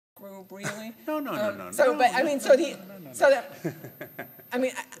group, really. No. So, but I mean, I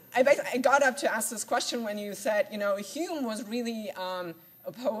mean, I got up to ask this question when you said, you know, Hume was really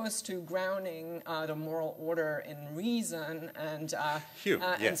opposed to grounding the moral order in reason, and Hume,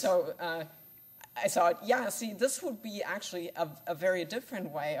 yes. And so I thought, yeah, see, this would be actually a very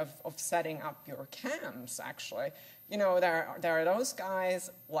different way of setting up your camps, actually. You know, there are those guys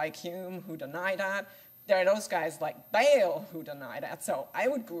like Hume who deny that. There are those guys like Bayle who deny that. So I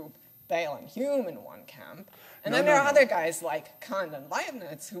would group Bayle and Hume in one camp. And then there are other guys like Kant and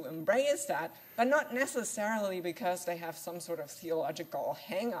Leibniz who embrace that, but not necessarily because they have some sort of theological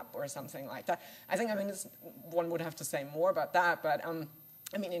hang-up or something like that. I think, I mean, one would have to say more about that, but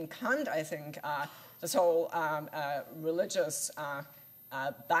I mean, in Kant, I think this whole religious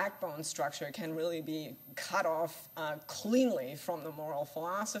backbone structure can really be cut off cleanly from the moral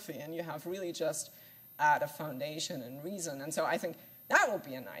philosophy, and you have really just the foundation and reason. And so I think that will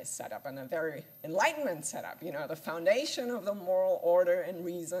be a nice setup and a very Enlightenment setup. You know, the foundation of the moral order and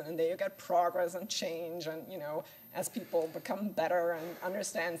reason, and there you get progress and change, and you know, as people become better and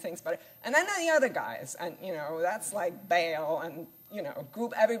understand things better. And then there are the other guys, and you know, that's like Bayle, and you know,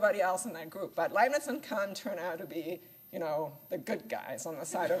 group everybody else in that group. But Leibniz and Kant turn out to be, you know, the good guys on the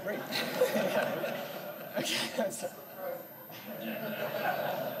side of reason. Okay, so.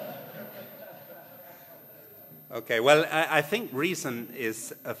 Okay, well, I think reason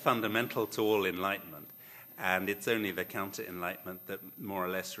is a fundamental to all enlightenment, and it's only the counter-enlightenment that more or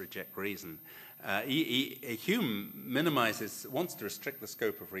less reject reason. Hume wants to restrict the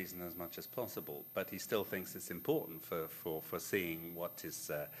scope of reason as much as possible, but he still thinks it's important for seeing what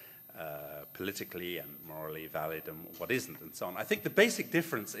is politically and morally valid and what isn't, and so on. I think the basic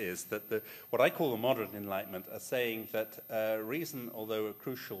difference is that what I call the modern enlightenment are saying that reason, although a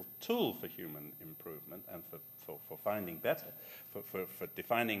crucial tool for human improvement and for finding better, for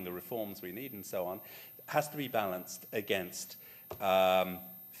defining the reforms we need and so on, has to be balanced against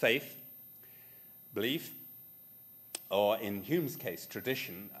faith, belief, or in Hume's case,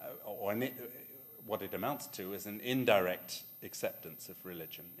 tradition, or what it amounts to is an indirect acceptance of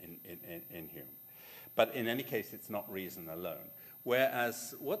religion in Hume. But in any case, it's not reason alone.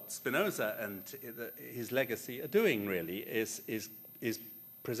 Whereas what Spinoza and his legacy are doing really is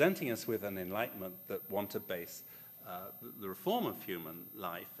presenting us with an enlightenment that want to base the reform of human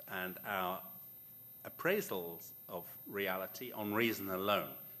life and our appraisals of reality on reason alone,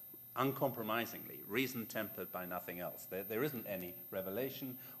 uncompromisingly, reason tempered by nothing else. There isn't any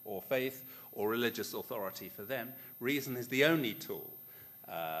revelation or faith or religious authority for them. Reason is the only tool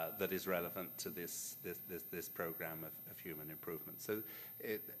that is relevant to this program of human improvement. So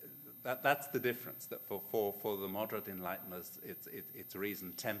that's the difference, that for the moderate enlighteners, it's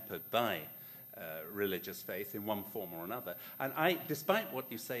reason tempered by religious faith in one form or another. And despite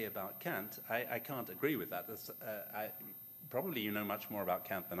what you say about Kant, I can't agree with that. Probably you know much more about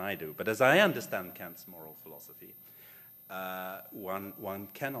Kant than I do, but as I understand Kant's moral philosophy, one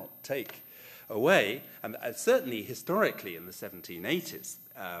cannot take away, and certainly historically in the 1780s,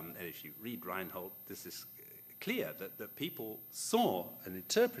 and if you read Reinhold, this is clear, that people saw and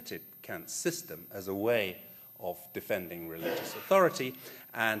interpreted Kant's system as a way of defending religious authority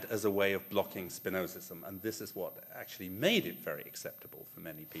and as a way of blocking Spinozism. And this is what actually made it very acceptable for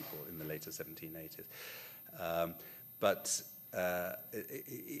many people in the later 1780s. But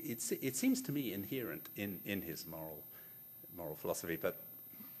it seems to me inherent in his moral philosophy, but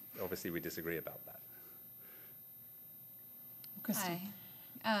obviously we disagree about that. Christy.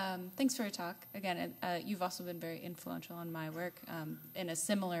 Hi. Thanks for your talk. Again, you've also been very influential on my work in a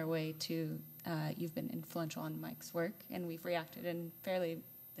similar way to you've been influential on Mike's work, and we've reacted in fairly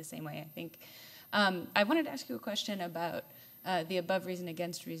the same way, I think. I wanted to ask you a question about the above reason,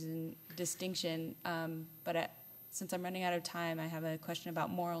 against reason distinction, but since I'm running out of time, I have a question about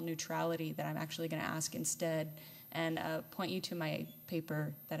moral neutrality that I'm actually going to ask instead, and point you to my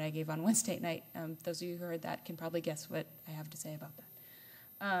paper that I gave on Wednesday night. Those of you who heard that can probably guess what I have to say about that.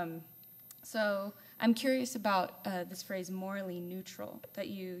 So I'm curious about this phrase, morally neutral, that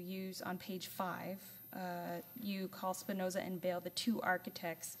you use on page 5. You call Spinoza and Bayle the two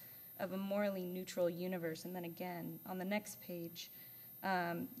architects of a morally neutral universe. And then again, on the next page,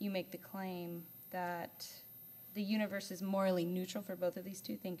 you make the claim that the universe is morally neutral for both of these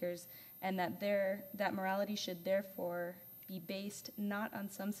two thinkers, and that morality should therefore be based not on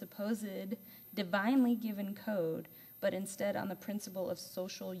some supposed divinely given code, but instead on the principle of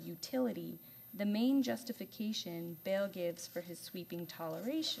social utility, the main justification Bayle gives for his sweeping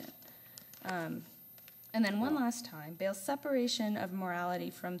toleration. And then one last time, Bayle's separation of morality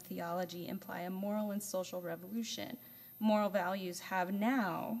from theology imply a moral and social revolution, moral values have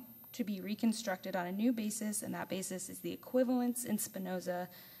now to be reconstructed on a new basis, and that basis is the equivalence in Spinoza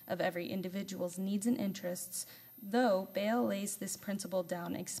of every individual's needs and interests, though Bayle lays this principle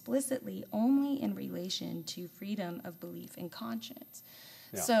down explicitly only in relation to freedom of belief and conscience.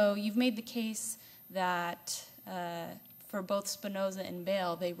 Yeah. So you've made the case that for both Spinoza and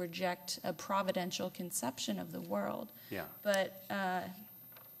Bayle, they reject a providential conception of the world. Yeah. But,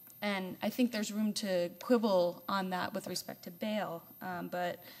 and I think there's room to quibble on that with respect to Bayle.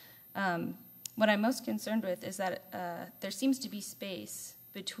 But what I'm most concerned with is that there seems to be space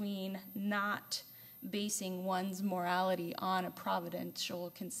between not basing one's morality on a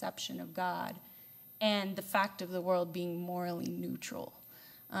providential conception of God and the fact of the world being morally neutral.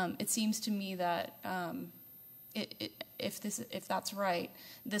 It seems to me that if that's right,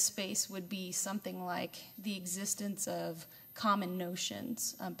 the space would be something like the existence of common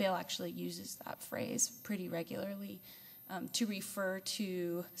notions. Bayle actually uses that phrase pretty regularly to refer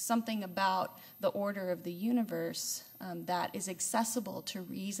to something about the order of the universe that is accessible to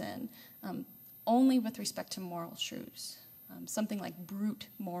reason only with respect to moral truths, something like brute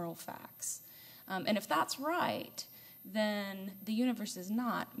moral facts. And if that's right, then the universe is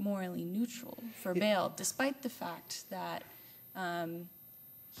not morally neutral for Bayle, despite the fact that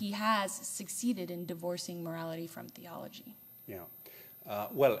he has succeeded in divorcing morality from theology. Yeah.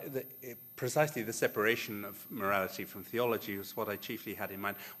 Well, precisely the separation of morality from theology was what I chiefly had in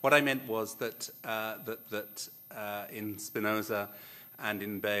mind. What I meant was that in Spinoza and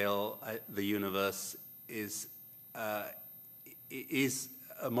in Bayle, the universe is a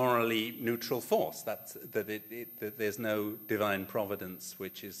morally neutral force. That there's no divine providence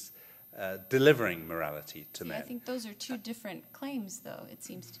which is delivering morality to men. I think those are two different claims, though. It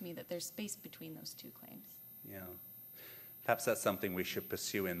seems to me that there's space between those two claims. Yeah. Perhaps that's something we should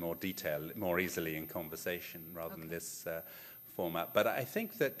pursue in more detail, more easily in conversation rather than this format. But I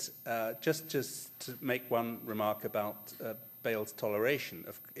think that just to make one remark about Bayle's toleration,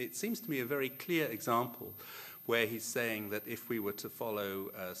 it seems to me a very clear example where he's saying that if we were to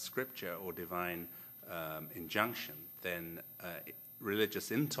follow scripture or divine injunction, then religious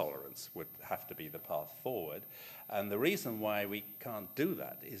intolerance would have to be the path forward. And the reason why we can't do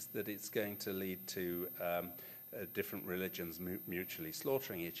that is that it's going to lead to different religions mutually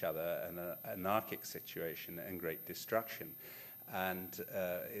slaughtering each other and an anarchic situation and great destruction. And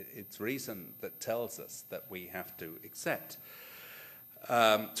it's reason that tells us that we have to accept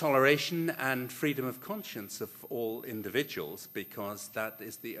toleration and freedom of conscience of all individuals, because that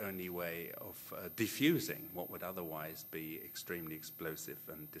is the only way of diffusing what would otherwise be extremely explosive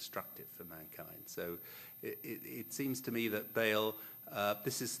and destructive for mankind. So it seems to me that Bayle,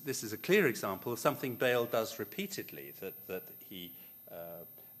 this is a clear example of something Bayle does repeatedly, that he,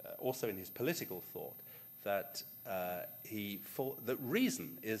 also in his political thought, that that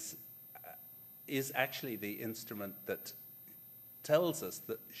reason is actually the instrument that tells us,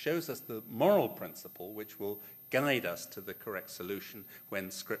 that shows us the moral principle which will guide us to the correct solution when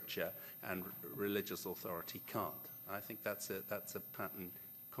scripture and religious authority can't. I think that's a pattern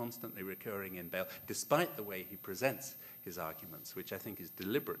constantly recurring in Bayle, despite the way he presents his arguments, which I think is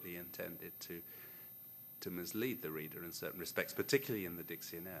deliberately intended to mislead the reader in certain respects, particularly in the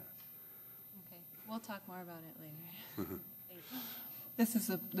dictionnaire. Okay, we'll talk more about it later. Thank you. This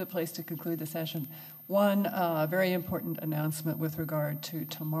is the place to conclude the session. One very important announcement with regard to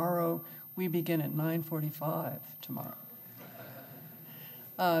tomorrow. We begin at 9:45 tomorrow.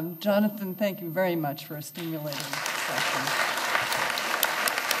 Jonathan, thank you very much for a stimulating session.